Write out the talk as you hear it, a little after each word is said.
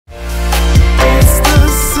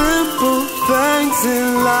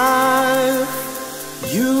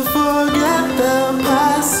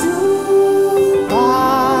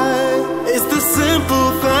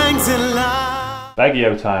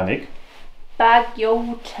Baguio time, Ig.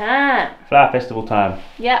 Baguio time. Flower festival time.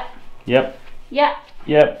 Yep. Yep. Yep.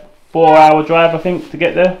 Yep. 4-hour drive, I think, to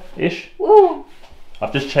get there ish. Woo.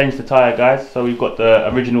 I've just changed the tyre, guys, so we've got the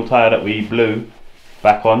original tyre that we blew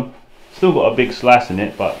back on. Still got a big slice in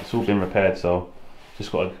it, but it's all been repaired, so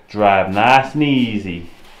just got to drive nice and easy.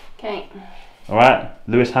 Okay. Alright,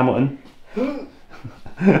 Lewis Hamilton.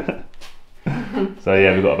 So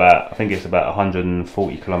yeah, we've got about, I think it's about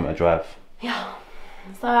 140 kilometre drive. Yeah.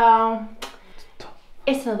 So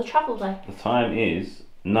it's another travel day. The time is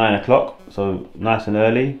 9 o'clock, so nice and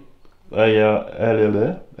early.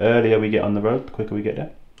 Earlier we get on the road, the quicker we get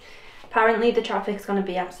there. Apparently the traffic's going to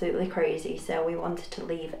be absolutely crazy, so we wanted to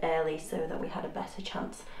leave early so that we had a better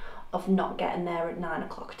chance of not getting there at 9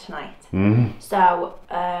 o'clock tonight. So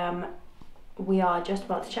we are just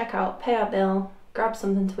about to check out, pay our bill, grab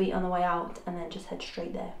something to eat on the way out, and then just head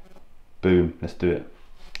straight there. Boom, let's do it.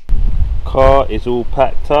 Car is all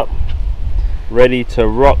packed up, ready to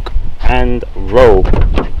rock and roll.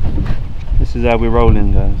 This is how we're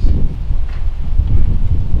rolling, guys.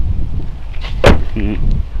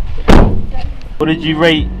 What did you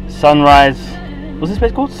rate Sunrise? What's this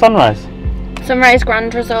place called? Sunrise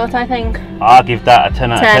Grand Resort, I think. I'll give that a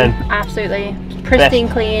 10 out of 10. Absolutely. Pristine,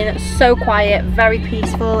 clean, so quiet, very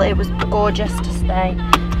peaceful. It was gorgeous to stay.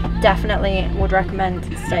 Definitely would recommend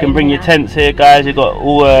staying. You can bring your tents here, guys. You've got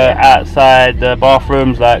all outside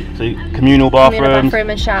bathrooms, like communal bathrooms. Communal bathroom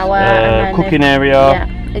and shower. And cooking area. Yeah,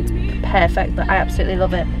 it's perfect. I absolutely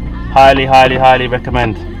love it. Highly, highly, highly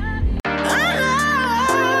recommend.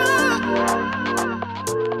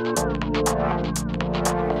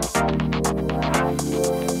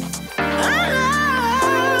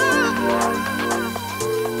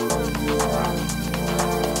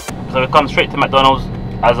 So we've come straight to McDonald's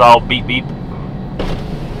as our beep beep.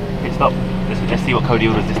 Pit stop. Let's see what Cody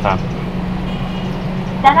orders this time.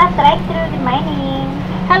 Donna, drive-through remaining.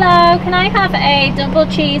 Hello, can I have a double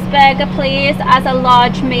cheeseburger please as a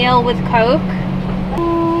large meal with Coke?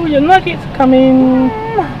 Ooh, your nuggets are coming.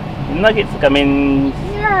 Your nuggets are coming.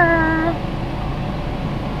 Yeah.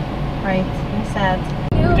 Right, I said.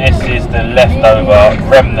 This is the leftover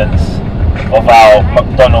remnants of our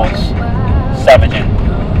McDonald's savaging.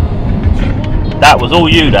 That was all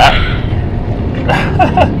you, that.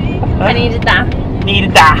 I needed that.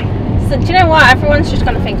 Needed that. So do you know what? Everyone's just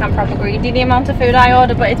going to think I'm proper greedy, the amount of food I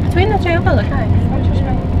order, but it's between the two of us, okay?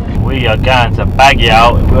 We are going to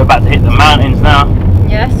Baguio. We're about to hit the mountains now.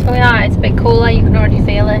 Yes, we are. It's a bit cooler, you can already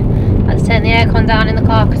feel it. Let's turn the aircon down in the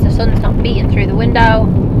car because the sun's not beating through the window.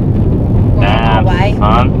 We're on our way.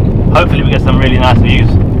 Son. Hopefully we get some really nice views.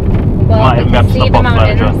 Well, might we even be able can to see stop the off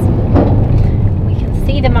by the mountains. We can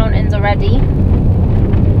see the mountains already.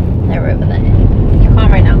 They're over there. You can't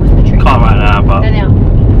right now with the tree. Can't right now, but there they are.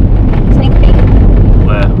 Sneak peek.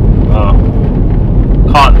 Where? Oh.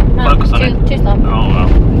 Can't focus on it. Too slow. Oh well.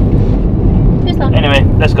 Too slow. Anyway,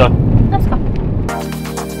 let's go. Let's go.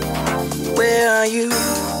 Where are you?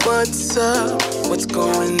 What's up? What's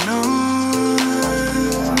going on?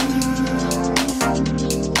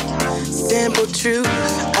 Simple truth,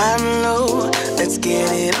 I'm low. Let's get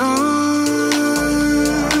it on.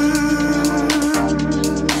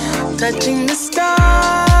 Touching the stars,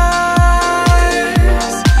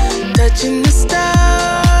 touching the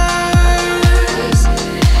stars.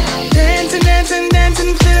 Dancing, dancing,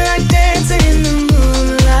 dancing, feel like dancing in the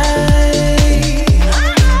moonlight.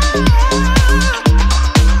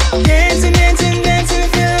 Dancing, dancing, dancing,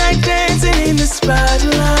 feel like dancing in the spotlight.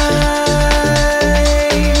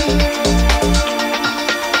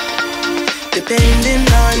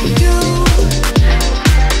 Depending on you.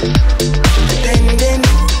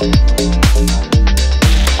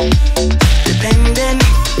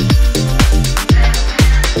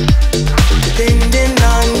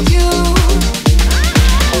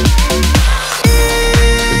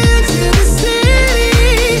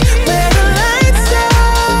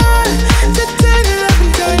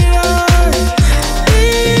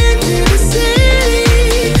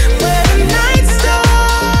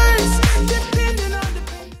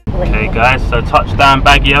 Guys, so touchdown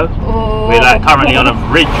Baguio. Ooh. We're like currently on a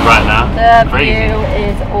ridge right now. The view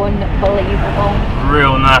is unbelievable.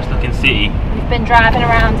 Real nice looking city. We've been driving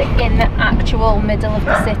around in the actual middle of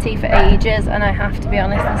the city for ages, and I have to be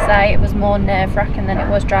honest and say it was more nerve-wracking than it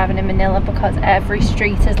was driving in Manila because every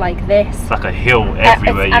street is like this. It's like a hill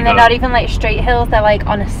everywhere you go. And they're not even like straight hills, they're like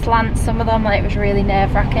on a slant, some of them. Like, it was really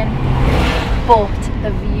nerve-wracking. But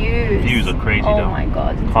the views. The views are crazy though. though. Oh my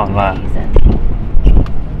god. Can't lie. Amazing.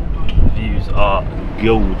 Views are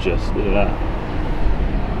gorgeous. Look at that.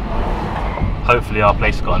 Hopefully our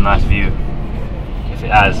place has got a nice view. If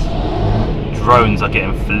it has, drones are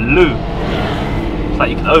getting flew. It's like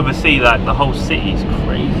you can oversee like the whole city. It's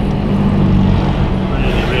crazy.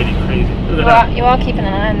 Really, really crazy. Look at that. You are keeping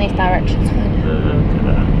an eye on these directions. Look at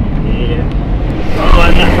that. Yeah. Oh,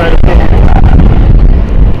 and that side of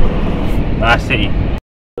it. Nice city.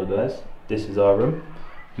 So guys, this is our room.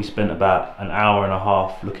 We spent about an hour and a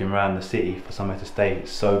half looking around the city for somewhere to stay.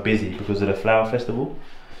 It's so busy because of the flower festival.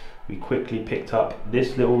 We quickly picked up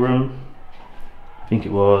this little room. I think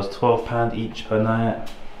it was £12 each per night.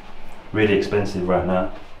 Really expensive right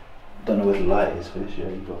now. Don't know where the light is for this year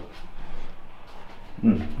either.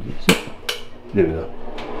 There we go.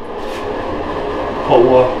 Hot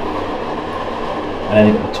water. And then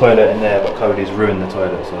you've got the toilet in there, but Cody's ruined the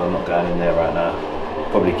toilet, so I'm not going in there right now.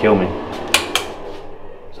 Probably kill me.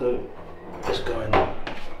 So let's go and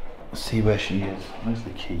see where she is. Where's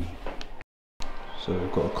the key? So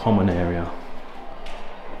we've got a common area.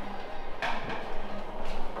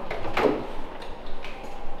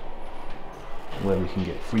 Where we can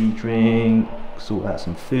get free drink, sort out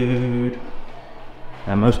some food,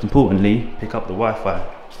 and most importantly, pick up the Wi-Fi.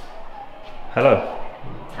 Hello.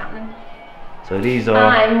 What's happening? So these are...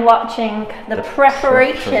 I'm watching the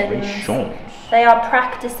preparations. They are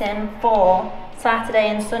practicing for Saturday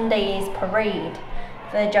and Sunday's parade.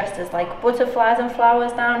 They're dressed as like butterflies and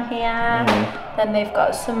flowers down here. Then they've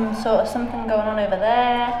got some sort of something going on over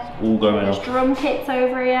there. It's all going on. There's drum kits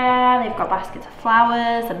over here. They've got baskets of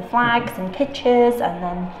flowers and flags and pictures, and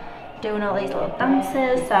then doing all these little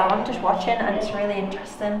dances. So I'm just watching, and it's really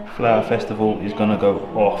interesting. Flower festival is gonna go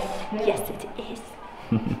off. Yes, it is.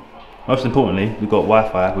 Most importantly, we've got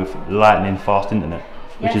Wi-Fi with lightning fast internet,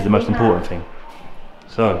 which is the most important thing.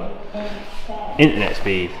 So, internet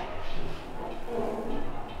speed.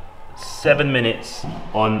 7 minutes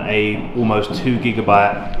on a almost 2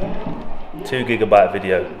 gigabyte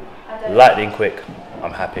video. Lightning quick.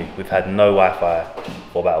 I'm happy. We've had no Wi-Fi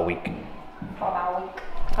for about a week.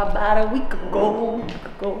 About a week ago.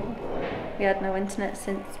 We had no internet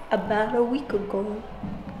since about a week ago.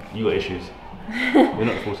 You got issues. You're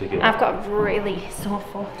not full ticket. I've got really sore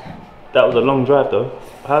foot. That was a long drive though.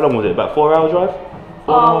 How long was it? About 4 hour drive?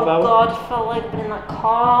 4.5 hours? God, felt like I've been in that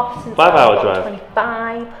car since 5 hour drive.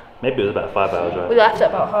 25. Maybe it was about a 5 hour drive. We left at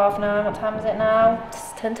about 9:30. What time is it now?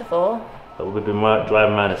 It's 10 to 4. But we've been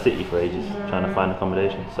driving around the city for ages, trying to find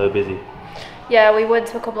accommodation. So busy. Yeah, we went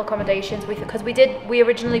to a couple of accommodations because we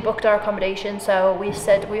originally booked our accommodation, so we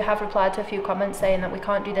said we have replied to a few comments saying that we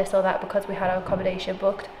can't do this or that because we had our accommodation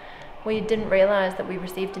booked. We didn't realise that we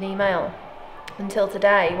received an email until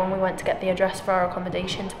today when we went to get the address for our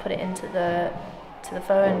accommodation to put it into the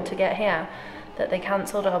phone to get here, that they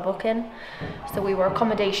cancelled our booking. So we were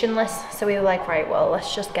accommodationless, so we were like, right, well,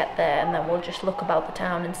 let's just get there and then we'll just look about the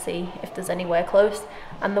town and see if there's anywhere close.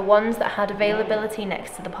 And the ones that had availability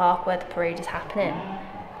next to the park where the parade is happening,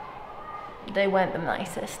 they weren't the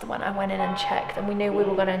nicest when I went in and checked, and we knew we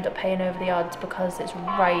were going to end up paying over the odds because it's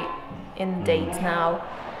right in the dates now.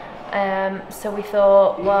 So we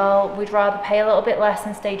thought, well, we'd rather pay a little bit less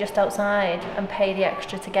and stay just outside and pay the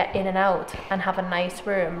extra to get in and out and have a nice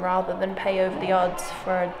room rather than pay over the odds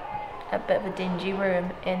for a bit of a dingy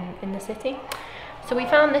room in the city. So we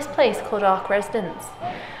found this place called Ark Residence,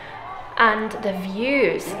 and the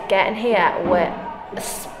views getting here were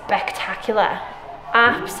spectacular,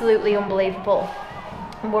 absolutely unbelievable.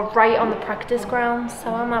 And we're right on the practice ground,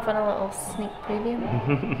 so I'm having a little sneak preview.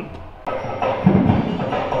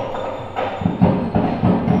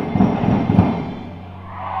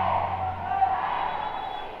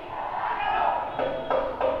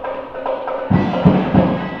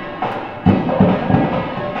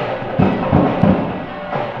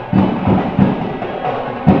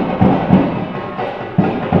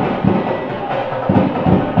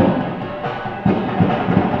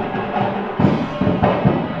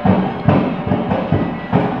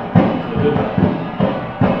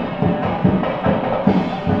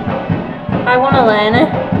 I want to learn it.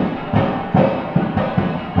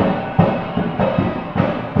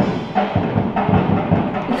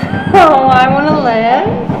 Oh, I want to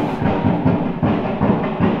learn.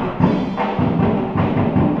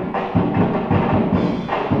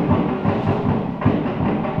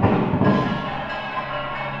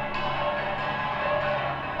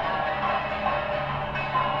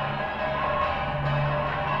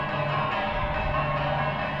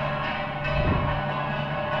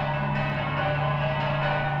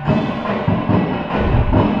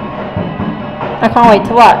 I can't wait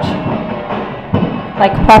to watch.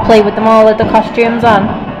 Like properly with them all with the costumes on.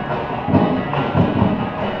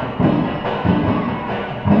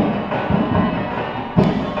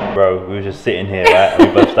 Bro, we was just sitting here, right? And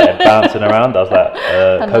we both started bouncing around. I was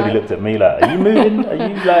like, Cody looked at me like, "Are you moving? Are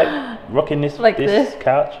you like rocking this like this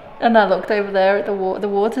couch?" And I looked over there at the water. The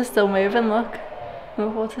water's still moving. Look, the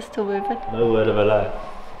water's still moving. No word of a lie.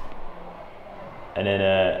 And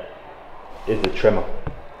then is the tremor,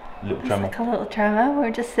 little tremor. Like a little tremor. We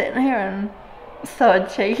were just sitting here and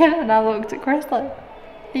started shaking, and I looked at Chris like,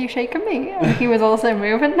 "Are you shaking me?" And he was also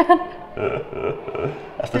moving.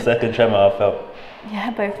 That's the second tremor I felt.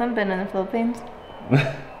 Yeah, both of them been in the Philippines.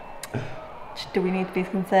 Do we need to be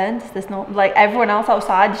concerned? Is this not like everyone else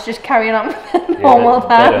outside is just carrying on with their normal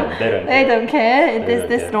time? They don't care. Is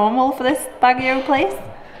this normal for this Baguio place?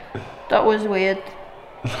 That was weird.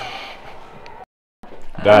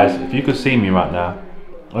 Guys, if you could see me right now,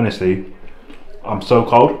 honestly, I'm so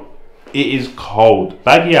cold. It is cold.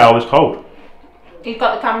 Baguio is cold. He's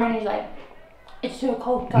got the camera and he's like, "It's so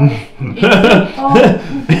cold, guys. It's so cold."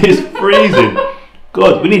 It's freezing.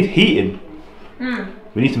 God, we need heating.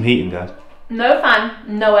 We need some heating, guys. No fan,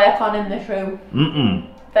 no aircon in this room.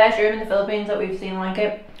 First room in the Philippines that we've seen like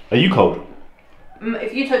it. Are you cold?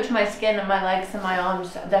 If you touch my skin and my legs and my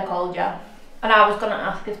arms, they're cold, yeah. And I was going to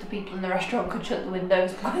ask if the people in the restaurant could shut the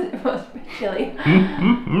windows because it must be chilly.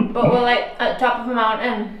 But we're like at the top of a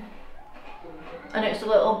mountain and it's a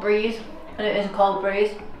little breeze, and it is a cold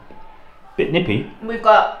breeze. Bit nippy. We've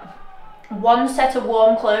got one set of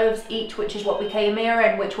warm clothes each, which is what we came here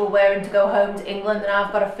in, which we're wearing to go home to England, and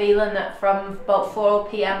I've got a feeling that from about 4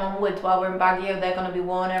 PM onwards while we're in Baguio they're going to be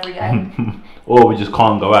worn every day. Or we just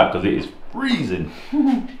can't go out because it is freezing.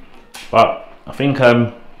 But I think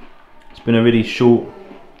it's been a really short,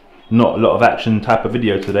 not a lot of action type of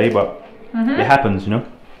video today, but it happens, you know.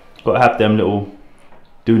 Got to have them little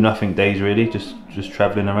do nothing days really, just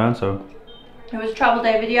travelling around. So it was a travel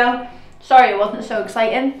day video. Sorry it wasn't so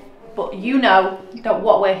exciting, but you know that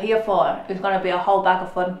what we're here for is going to be a whole bag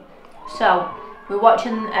of fun. So we're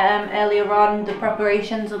watching earlier on the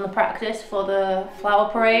preparations and the practice for the flower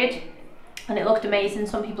parade, and it looked amazing.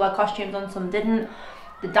 Some people had costumes on, some didn't.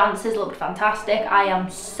 The dances looked fantastic. I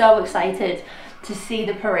am so excited to see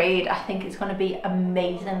the parade. I think it's going to be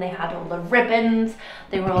amazing. They had all the ribbons,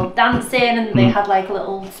 they were all dancing, and they had like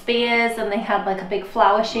little spears, and they had like a big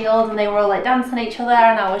flower shield, and they were all like dancing each other,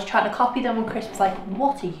 and I was trying to copy them, and Chris was like,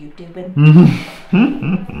 "What are you doing?"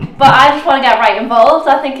 But I just want to get right involved.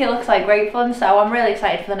 I think it looks like great fun, so I'm really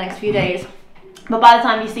excited for the next few days. But by the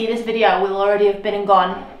time you see this video, we'll already have been and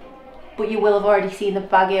gone, but you will have already seen the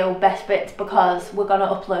Baguio best bits because we're going to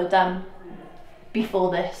upload them before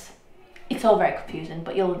this. It's all very confusing,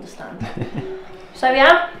 but you'll understand. So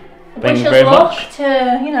yeah, wish us luck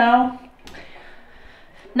to, you know,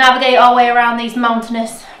 navigate our way around these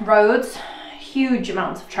mountainous roads. Huge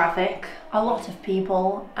amounts of traffic, a lot of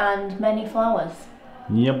people, and many flowers.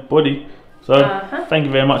 Yeah, buddy. So thank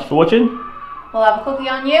you very much for watching. We'll have a cookie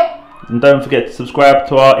on you. And don't forget to subscribe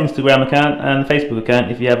to our Instagram account and Facebook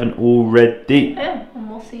account if you haven't already. Yeah, and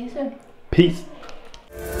we'll see you soon. Peace.